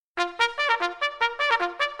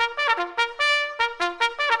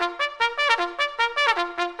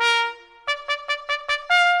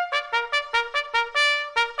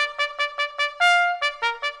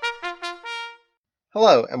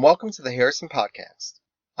Hello, and welcome to the Harrison Podcast.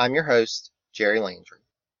 I'm your host, Jerry Landry.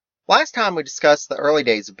 Last time we discussed the early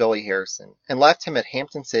days of Billy Harrison and left him at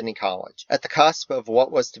Hampden-Sydney College at the cusp of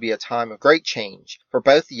what was to be a time of great change for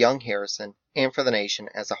both the young Harrison and for the nation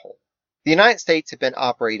as a whole. The United States had been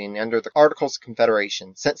operating under the Articles of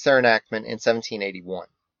Confederation since their enactment in 1781.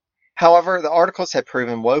 However, the Articles had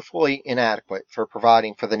proven woefully inadequate for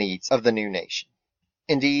providing for the needs of the new nation.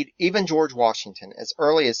 Indeed, even George Washington, as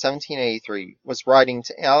early as 1783, was writing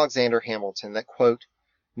to Alexander Hamilton that, quote,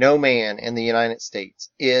 "No man in the United States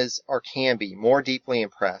is or can be more deeply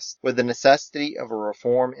impressed with the necessity of a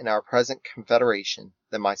reform in our present Confederation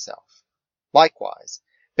than myself." Likewise,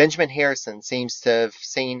 Benjamin Harrison seems to have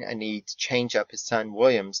seen a need to change up his son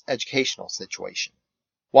William's educational situation.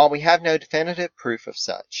 While we have no definitive proof of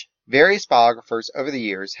such, various biographers over the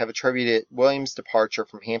years have attributed William's departure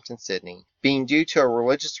from Hampden-Sydney being due to a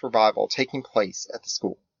religious revival taking place at the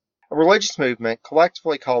school. A religious movement,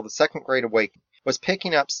 collectively called the Second Great Awakening, was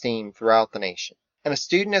picking up steam throughout the nation, and a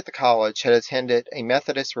student at the college had attended a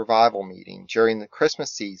Methodist revival meeting during the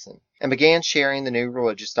Christmas season and began sharing the new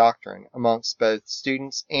religious doctrine amongst both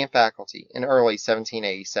students and faculty in early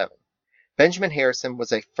 1787. Benjamin Harrison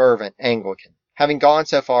was a fervent Anglican, having gone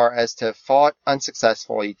so far as to have fought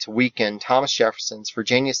unsuccessfully to weaken Thomas Jefferson's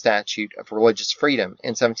Virginia Statute of Religious Freedom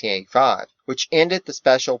in 1785, which ended the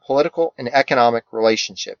special political and economic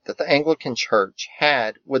relationship that the Anglican Church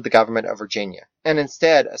had with the government of Virginia, and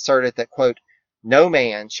instead asserted that, quote, "No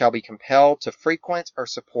man shall be compelled to frequent or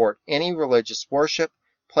support any religious worship,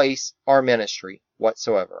 place, or ministry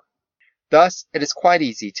whatsoever." Thus, it is quite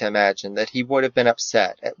easy to imagine that he would have been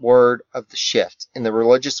upset at word of the shift in the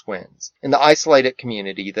religious winds in the isolated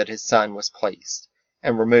community that his son was placed,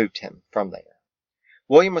 and removed him from there.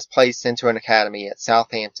 William was placed into an academy at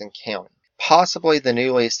Southampton County, possibly the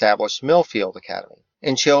newly established Millfield Academy,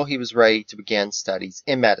 until he was ready to begin studies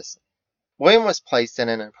in medicine. William was placed in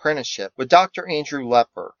an apprenticeship with Dr. Andrew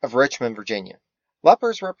Lepper of Richmond, Virginia.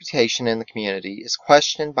 Lepper's reputation in the community is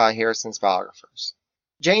questioned by Harrison's biographers.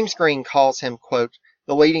 James Green calls him, quote,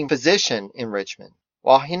 "the leading physician in Richmond,"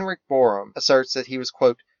 while Henry Borum asserts that he was,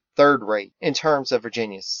 quote, "third-rate in terms of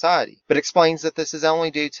Virginia society," but explains that this is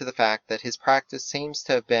only due to the fact that his practice seems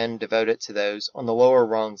to have been devoted to those on the lower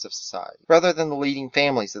rungs of society, rather than the leading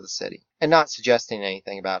families of the city, and not suggesting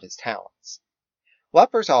anything about his talents.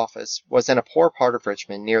 Lepper's office was in a poor part of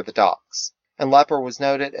Richmond near the docks, and Lepper was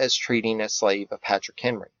noted as treating a slave of Patrick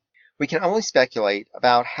Henry. We can only speculate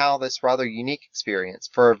about how this rather unique experience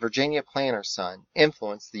for a Virginia planter's son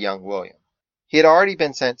influenced the young William. He had already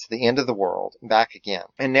been sent to the end of the world and back again,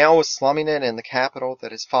 and now was slumming it in the capital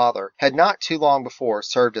that his father had not too long before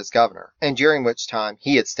served as governor, and during which time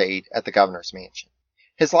he had stayed at the governor's mansion.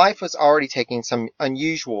 His life was already taking some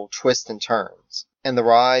unusual twists and turns, and the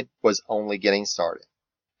ride was only getting started.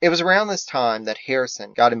 It was around this time that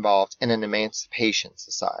Harrison got involved in an Emancipation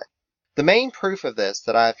Society. The main proof of this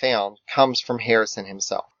that I have found comes from Harrison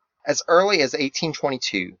himself. As early as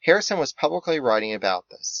 1822, Harrison was publicly writing about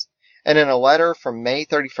this, and in a letter from May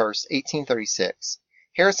 31st, 1836,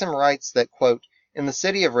 Harrison writes that, quote, "In the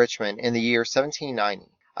city of Richmond in the year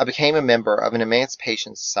 1790, I became a member of an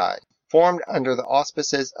Emancipation Society, formed under the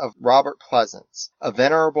auspices of Robert Pleasance, a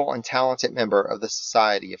venerable and talented member of the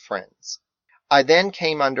Society of Friends. I then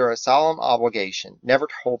came under a solemn obligation never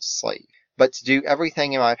to hold a slave, but to do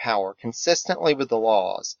everything in my power consistently with the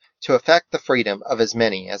laws to effect the freedom of as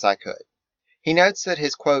many as I could." He notes that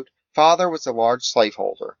his, quote, "father was a large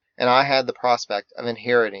slaveholder, and I had the prospect of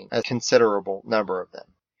inheriting a considerable number of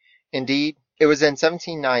them." Indeed, it was in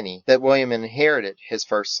 1790 that William inherited his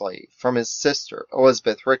first slave from his sister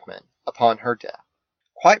Elizabeth Rickman upon her death.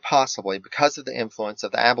 Quite possibly because of the influence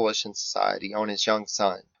of the Abolition Society on his young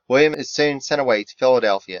son, William is soon sent away to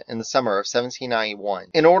Philadelphia in the summer of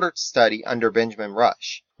 1791 in order to study under Benjamin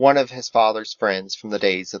Rush, one of his father's friends from the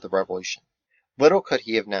days of the Revolution. Little could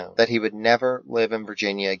he have known that he would never live in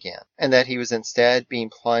Virginia again, and that he was instead being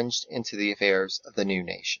plunged into the affairs of the new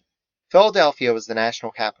nation. Philadelphia was the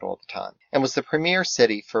national capital at the time, and was the premier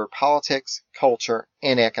city for politics, culture,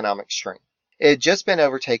 and economic strength. It had just been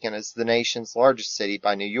overtaken as the nation's largest city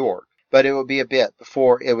by New York, but it would be a bit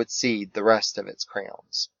before it would cede the rest of its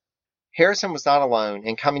crowns. Harrison was not alone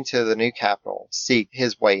in coming to the new capital to seek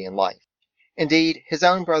his way in life. Indeed, his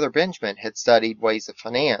own brother Benjamin had studied ways of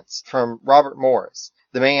finance from Robert Morris,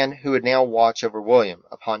 the man who would now watch over William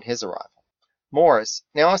upon his arrival. Morris,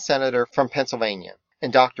 now a senator from Pennsylvania,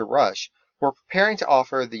 and Dr. Rush were preparing to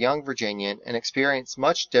offer the young Virginian an experience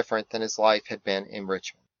much different than his life had been in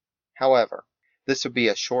Richmond. However, this would be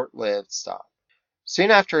a short-lived stop.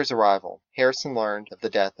 Soon after his arrival, Harrison learned of the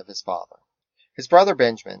death of his father. His brother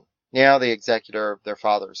Benjamin, now the executor of their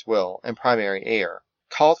father's will and primary heir,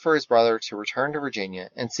 called for his brother to return to Virginia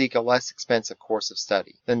and seek a less expensive course of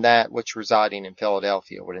study than that which residing in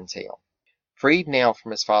Philadelphia would entail. Freed now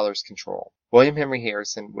from his father's control, William Henry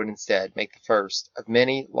Harrison would instead make the first of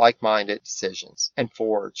many like-minded decisions and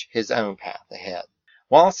forge his own path ahead.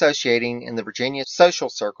 While associating in the Virginia social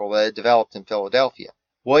circle that had developed in Philadelphia,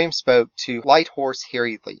 William spoke to Light Horse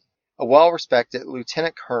Harry Lee, a well-respected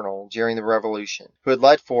lieutenant colonel during the Revolution, who had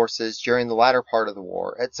led forces during the latter part of the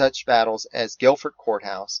war at such battles as Guilford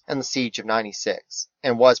Courthouse and the Siege of 96,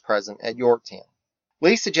 and was present at Yorktown.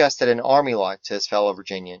 Lee suggested an army life to his fellow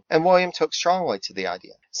Virginian, and William took strongly to the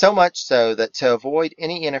idea. So much so that to avoid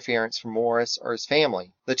any interference from Morris or his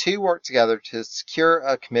family, the two worked together to secure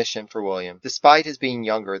a commission for William, despite his being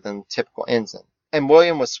younger than the typical ensign. And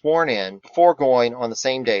William was sworn in before going on the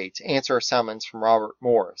same day to answer a summons from Robert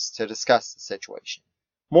Morris to discuss the situation.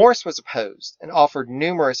 Morris was opposed and offered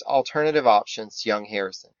numerous alternative options to young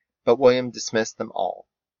Harrison, but William dismissed them all.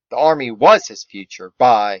 The army was his future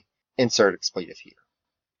by insert expletive here.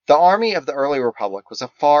 The army of the early republic was a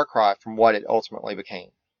far cry from what it ultimately became,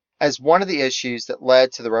 as one of the issues that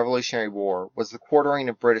led to the Revolutionary War was the quartering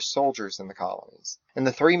of British soldiers in the colonies, and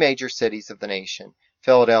the three major cities of the nation,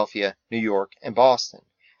 Philadelphia, New York, and Boston,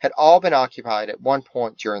 had all been occupied at one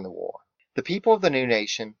point during the war. The people of the new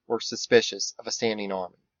nation were suspicious of a standing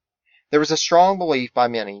army. There was a strong belief by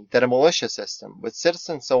many that a militia system, with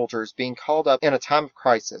citizen soldiers being called up in a time of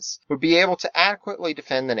crisis, would be able to adequately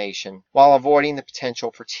defend the nation while avoiding the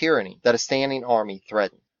potential for tyranny that a standing army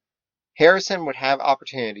threatened. Harrison would have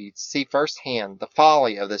opportunity to see firsthand the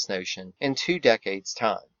folly of this notion in 2 decades'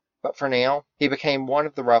 time, but for now, he became one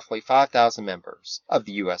of the roughly 5,000 members of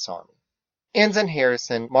the U.S. Army. Ensign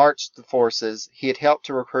Harrison marched the forces he had helped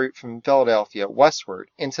to recruit from Philadelphia westward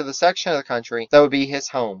into the section of the country that would be his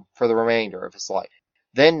home for the remainder of his life,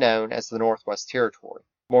 then known as the Northwest Territory,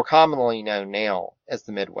 more commonly known now as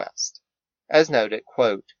the Midwest. As noted,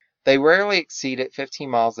 quote, they rarely exceeded 15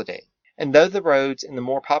 miles a day, and though the roads in the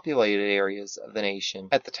more populated areas of the nation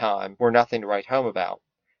at the time were nothing to write home about,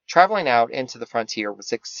 traveling out into the frontier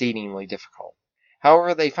was exceedingly difficult.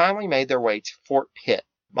 However, they finally made their way to Fort Pitt,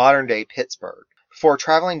 modern-day Pittsburgh, before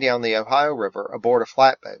traveling down the Ohio River aboard a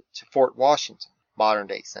flatboat to Fort Washington,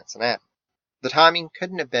 modern-day Cincinnati. The timing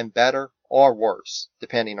couldn't have been better or worse,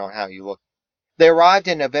 depending on how you look. They arrived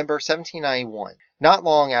in November 1791, not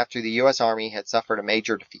long after the U.S. Army had suffered a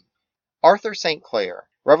major defeat. Arthur St. Clair,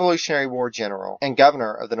 Revolutionary War general and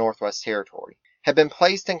governor of the Northwest Territory, had been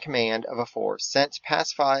placed in command of a force sent to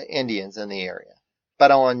pacify Indians in the area.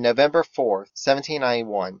 But on November 4,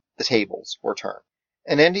 1791, the tables were turned.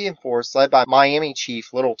 An Indian force led by Miami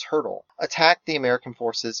chief Little Turtle attacked the American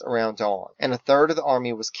forces around dawn, and a third of the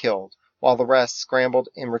army was killed, while the rest scrambled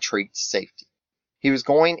in retreat to safety. He was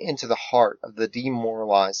going into the heart of the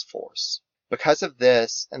demoralized force. Because of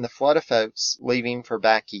this and the flood of folks leaving for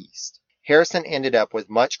back east, Harrison ended up with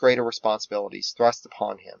much greater responsibilities thrust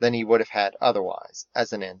upon him than he would have had otherwise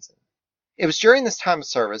as an ensign. It was during this time of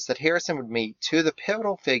service that Harrison would meet two of the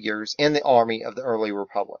pivotal figures in the army of the early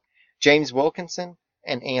republic, James Wilkinson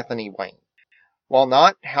and Anthony Wayne. While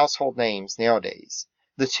not household names nowadays,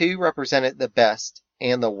 the two represented the best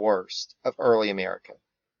and the worst of early America.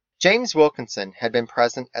 James Wilkinson had been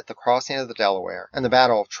present at the crossing of the Delaware and the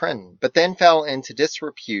Battle of Trenton, but then fell into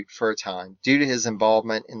disrepute for a time due to his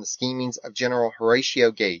involvement in the schemings of General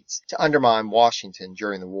Horatio Gates to undermine Washington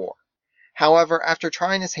during the war. However, after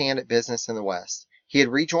trying his hand at business in the West, he had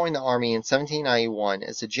rejoined the army in 1791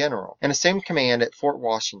 as a general and assumed command at Fort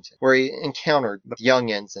Washington, where he encountered the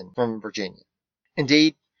young ensign from Virginia.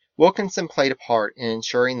 Indeed, Wilkinson played a part in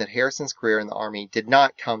ensuring that Harrison's career in the army did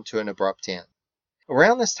not come to an abrupt end.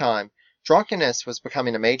 Around this time, drunkenness was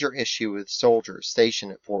becoming a major issue with soldiers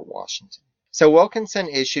stationed at Fort Washington. So Wilkinson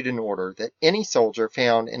issued an order that any soldier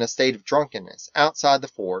found in a state of drunkenness outside the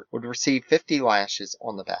fort would receive 50 lashes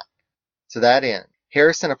on the back. To that end,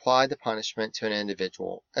 Harrison applied the punishment to an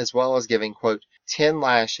individual, as well as giving, quote, 10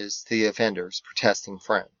 lashes to the offender's protesting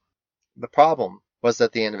friend. The problem was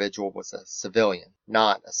that the individual was a civilian,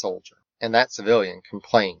 not a soldier, and that civilian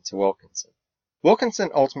complained to Wilkinson. Wilkinson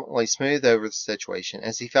ultimately smoothed over the situation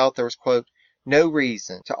as he felt there was, quote, no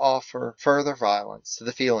reason to offer further violence to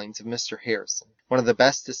the feelings of Mr. Harrison, one of the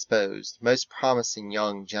best disposed, most promising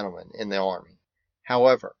young gentlemen in the army.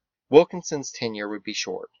 However, Wilkinson's tenure would be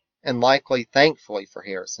short, and likely thankfully for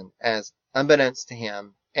Harrison, as, unbeknownst to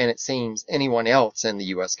him, and it seems anyone else in the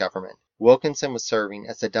U.S. government, Wilkinson was serving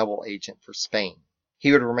as a double agent for Spain.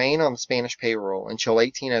 He would remain on the Spanish payroll until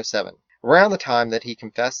 1807, around the time that he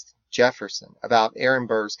confessed Jefferson about Aaron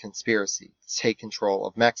Burr's conspiracy to take control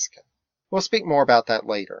of Mexico. We'll speak more about that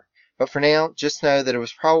later, But for now, just know that it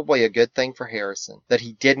was probably a good thing for Harrison that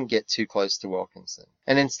he didn't get too close to Wilkinson,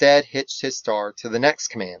 and instead hitched his star to the next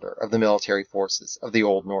commander of the military forces of the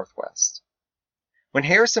Old Northwest. When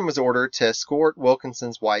Harrison was ordered to escort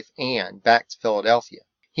Wilkinson's wife Anne back to Philadelphia,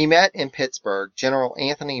 he met in Pittsburgh General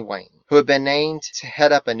Anthony Wayne, who had been named to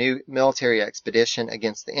head up a new military expedition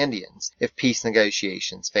against the Indians if peace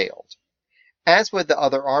negotiations failed. As with the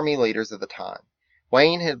other Army leaders of the time,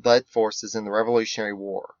 Wayne had led forces in the Revolutionary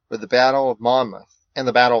War, with the Battle of Monmouth and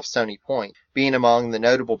the Battle of Stony Point being among the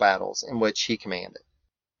notable battles in which he commanded.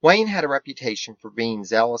 Wayne had a reputation for being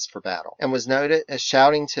zealous for battle, and was noted as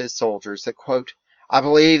shouting to his soldiers that, quote, "I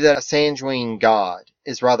believe that a sanguine God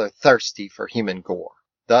is rather thirsty for human gore,"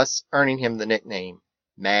 thus earning him the nickname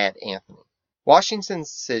Mad Anthony.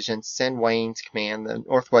 Washington's decision to send Wayne to command the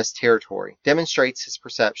Northwest Territory demonstrates his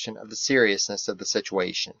perception of the seriousness of the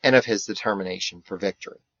situation and of his determination for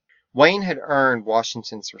victory. Wayne had earned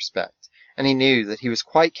Washington's respect, and he knew that he was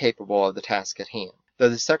quite capable of the task at hand, though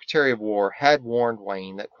the Secretary of War had warned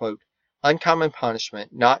Wayne that, quote, "uncommon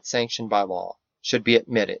punishment not sanctioned by law should be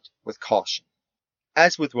admitted with caution."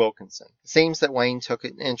 As with Wilkinson, it seems that Wayne took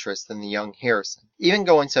an interest in the young Harrison, even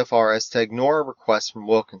going so far as to ignore a request from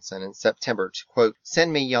Wilkinson in September to, quote,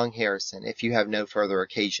 "send me young Harrison if you have no further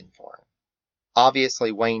occasion for him."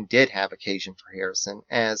 Obviously, Wayne did have occasion for Harrison,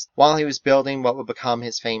 as, while he was building what would become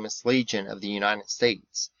his famous Legion of the United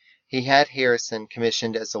States, he had Harrison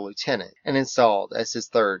commissioned as a lieutenant and installed as his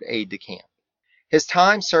third aide-de-camp. His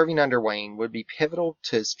time serving under Wayne would be pivotal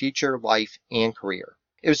to his future life and career.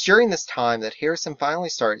 It was during this time that Harrison finally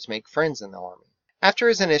started to make friends in the Army. After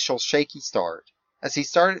his initial shaky start, as he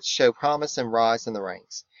started to show promise and rise in the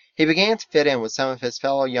ranks, he began to fit in with some of his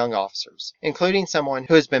fellow young officers, including someone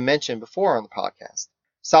who has been mentioned before on the podcast,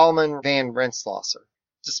 Solomon Van Rensselaer.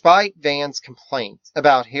 Despite Van's complaints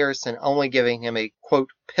about Harrison only giving him a,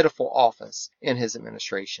 quote, "pitiful office" in his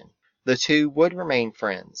administration, the two would remain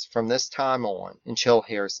friends from this time on until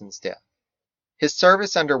Harrison's death. His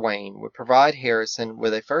service under Wayne would provide Harrison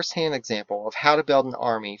with a first-hand example of how to build an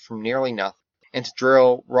army from nearly nothing and to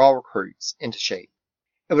drill raw recruits into shape.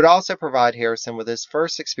 It would also provide Harrison with his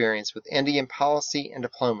first experience with Indian policy and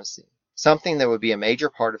diplomacy, something that would be a major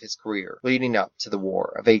part of his career leading up to the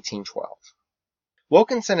War of 1812.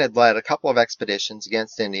 Wilkinson had led a couple of expeditions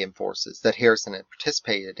against Indian forces that Harrison had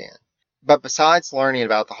participated in, but besides learning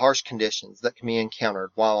about the harsh conditions that can be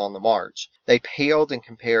encountered while on the march, they paled in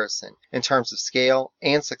comparison in terms of scale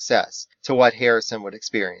and success to what Harrison would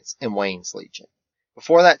experience in Wayne's Legion.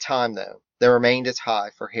 Before that time, though, there remained a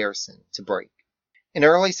tie for Harrison to break. In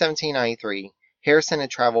early 1793, Harrison had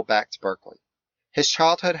traveled back to Berkeley. His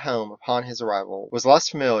childhood home upon his arrival was less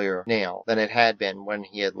familiar now than it had been when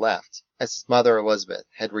he had left, as his mother Elizabeth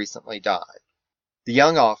had recently died. The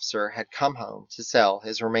young officer had come home to sell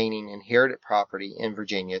his remaining inherited property in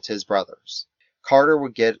Virginia to his brothers. Carter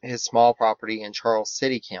would get his small property in Charles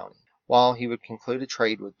City County, while he would conclude a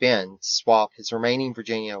trade with Ben to swap his remaining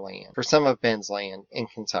Virginia land for some of Ben's land in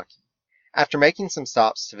Kentucky. After making some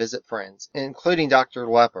stops to visit friends, including Dr.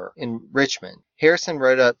 Lepper in Richmond, Harrison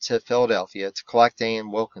rode up to Philadelphia to collect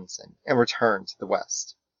Anne Wilkinson and return to the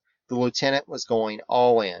West. The lieutenant was going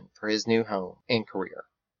all in for his new home and career.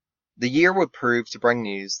 The year would prove to bring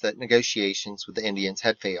news that negotiations with the Indians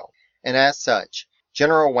had failed, and as such,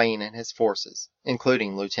 General Wayne and his forces,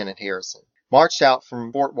 including Lieutenant Harrison, marched out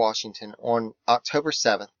from Fort Washington on October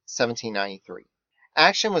 7, 1793.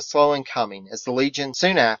 Action was slow in coming, as the Legion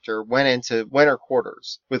soon after went into winter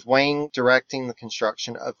quarters, with Wayne directing the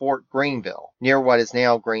construction of Fort Greenville, near what is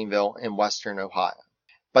now Greenville in western Ohio.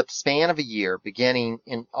 But the span of a year, beginning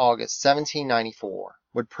in August 1794,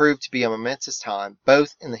 would prove to be a momentous time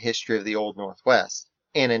both in the history of the Old Northwest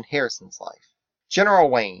and in Harrison's life. General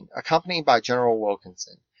Wayne, accompanied by General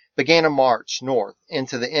Wilkinson, began a march north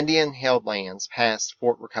into the Indian-held lands past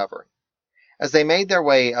Fort Recovery. As they made their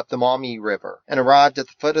way up the Maumee River and arrived at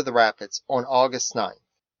the foot of the rapids on August 9th,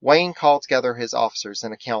 Wayne called together his officers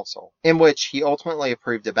in a council, in which he ultimately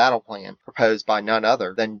approved a battle plan proposed by none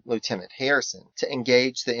other than Lieutenant Harrison to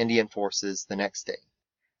engage the Indian forces the next day.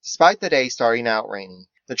 Despite the day starting out rainy,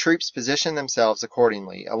 the troops positioned themselves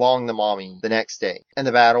accordingly along the Maumee the next day, and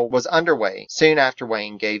the battle was underway soon after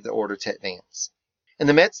Wayne gave the order to advance. In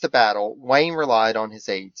the midst of battle, Wayne relied on his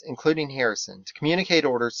aides, including Harrison, to communicate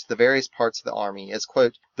orders to the various parts of the army as,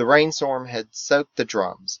 quote, "the rainstorm had soaked the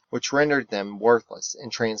drums, which rendered them worthless in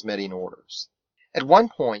transmitting orders." At one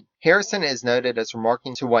point, Harrison is noted as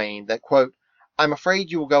remarking to Wayne that, quote, "I'm afraid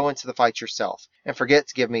you will go into the fight yourself and forget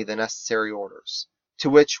to give me the necessary orders." To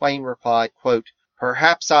which Wayne replied, quote,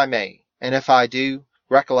 "Perhaps I may, and if I do,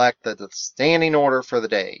 recollect that the standing order for the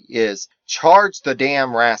day is "Charge the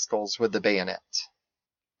damn rascals with the bayonet."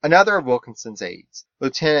 Another of Wilkinson's aides,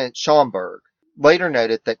 Lieutenant Schomburg, later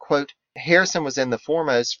noted that, quote, Harrison was in the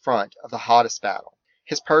foremost front of the hottest battle.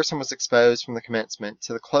 His person was exposed from the commencement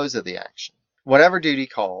to the close of the action. Whatever duty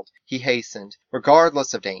called, he hastened,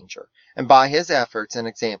 regardless of danger, and by his efforts and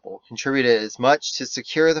example contributed as much to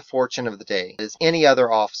secure the fortune of the day as any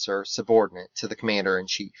other officer subordinate to the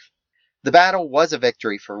commander-in-chief. The battle was a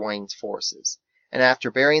victory for Wayne's forces, and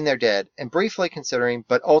after burying their dead and briefly considering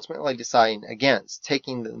but ultimately deciding against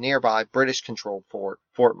taking the nearby British-controlled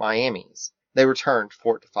Fort Miamis, they returned to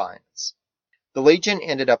Fort Defiance. The Legion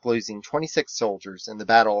ended up losing 26 soldiers in the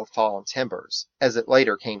Battle of Fallen Timbers, as it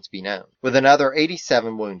later came to be known, with another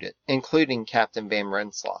 87 wounded, including Captain Van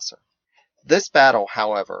Rensselaer. This battle,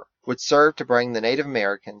 however, would serve to bring the Native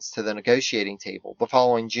Americans to the negotiating table the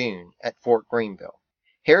following June at Fort Greenville.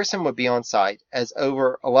 Harrison would be on site as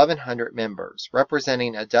over 1,100 members,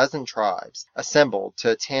 representing a dozen tribes, assembled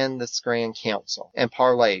to attend the Grand Council and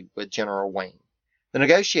parley with General Wayne. The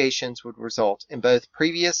negotiations would result in both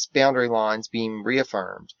previous boundary lines being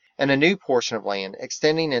reaffirmed and a new portion of land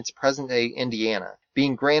extending into present-day Indiana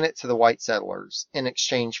being granted to the white settlers in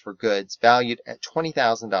exchange for goods valued at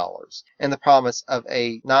 $20,000 and the promise of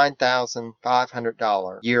a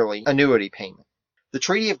 $9,500 yearly annuity payment. The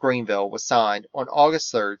Treaty of Greenville was signed on August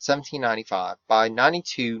 3, 1795 by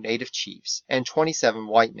 92 native chiefs and 27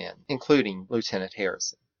 white men, including Lieutenant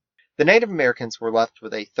Harrison. The Native Americans were left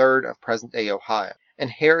with a third of present-day Ohio, and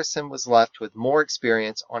Harrison was left with more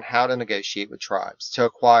experience on how to negotiate with tribes to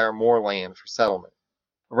acquire more land for settlement.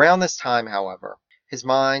 Around this time, however, his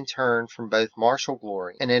mind turned from both martial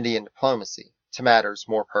glory and Indian diplomacy to matters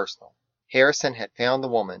more personal. Harrison had found the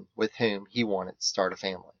woman with whom he wanted to start a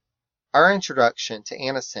family. Our introduction to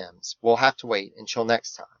Anna Sims will have to wait until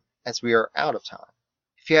next time, as we are out of time.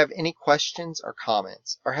 If you have any questions or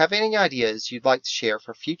comments, or have any ideas you'd like to share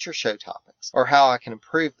for future show topics, or how I can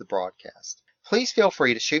improve the broadcast, please feel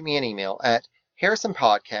free to shoot me an email at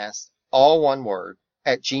harrisonpodcast, all one word,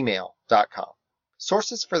 @gmail.com.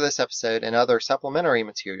 Sources for this episode and other supplementary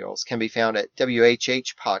materials can be found at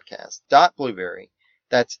whhpodcast.blueberry,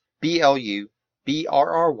 that's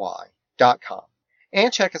BLUBRRY.com.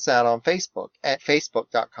 And check us out on Facebook at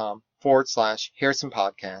facebook.com/Harrison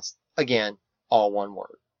Podcast. Again, all one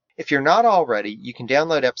word. If you're not already, you can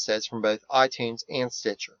download episodes from both iTunes and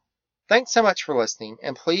Stitcher. Thanks so much for listening,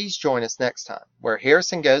 and please join us next time, where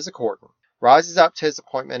Harrison goes a-courtin', rises up to his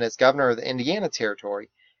appointment as governor of the Indiana Territory,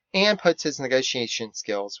 and puts his negotiation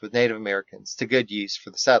skills with Native Americans to good use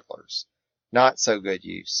for the settlers. Not so good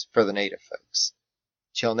use for the native folks.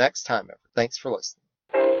 Till next time, thanks for listening.